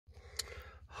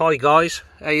Hi guys,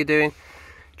 how you doing?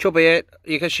 Chubby here.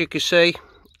 As you can see,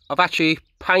 I've actually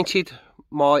painted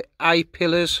my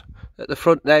A-pillars at the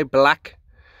front now black,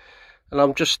 and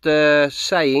I'm just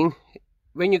saying,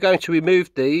 when you're going to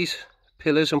remove these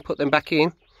pillars and put them back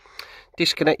in,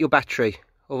 disconnect your battery,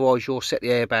 otherwise you'll set the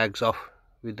airbags off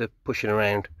with the pushing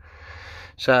around.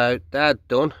 So they're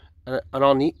done, and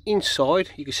on the inside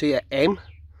you can see an M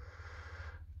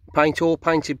all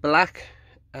painted black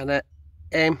and an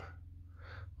M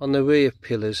on the rear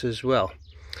pillars as well.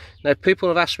 Now people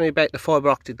have asked me about the fibre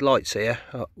optic lights here,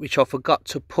 which I forgot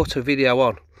to put a video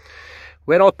on.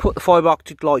 When I put the fibre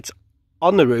optic lights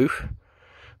on the roof,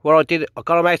 what I did, I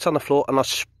got them out on the floor and I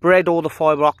spread all the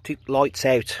fibre optic lights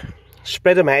out.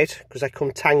 Spread them out because they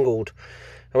come tangled,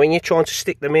 and when you're trying to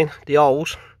stick them in the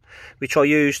holes, which I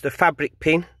used the fabric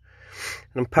pin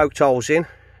and poked holes in,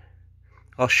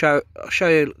 I'll show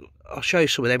you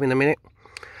some of them in a minute.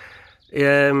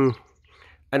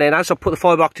 And then as I put the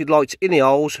fibre optic lights in the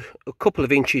holes, a couple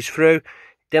of inches through,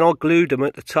 then I glued them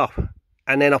at the top.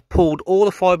 And then I pulled all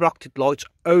the fibre optic lights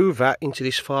over into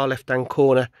this far left hand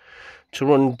corner to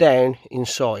run down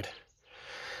inside.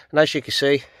 And as you can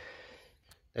see,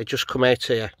 they just come out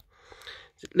here.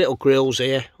 Little grills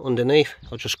here underneath.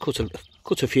 I'll just cut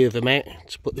a few of them out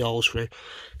to put the holes through.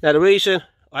 Now the reason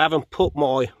I haven't put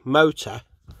my motor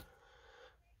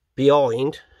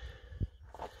behind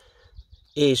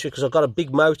is because I've got a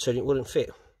big motor and it wouldn't fit.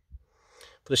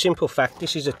 For the simple fact,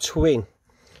 this is a twin.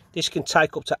 This can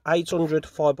take up to 800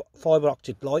 fibre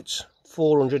optic lights,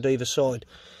 400 either side.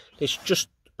 It's just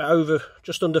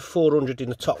under 400 in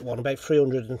the top one, about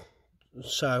 300 and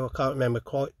so, I can't remember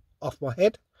quite off my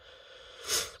head.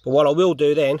 But what I will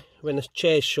do then, when the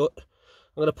chair's shut,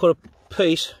 I'm going to put a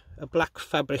piece of black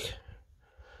fabric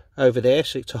over there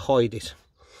so to hide it.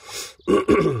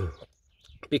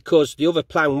 Because the other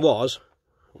plan was,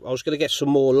 I was going to get some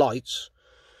more lights,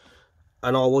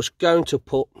 and I was going to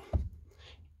put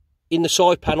in the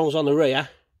side panels on the rear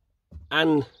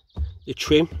and the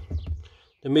trim,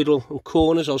 the middle and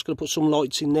corners, I was going to put some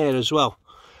lights in there as well,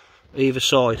 either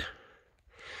side.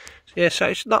 So yeah, so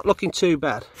it's not looking too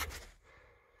bad.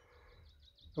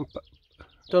 I've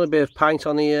done a bit of paint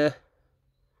on the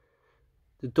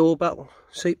doorbell,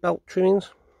 seat belt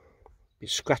trimmings. Bit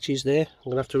scratches there,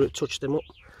 I'm going to have to touch them up.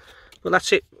 But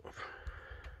that's it.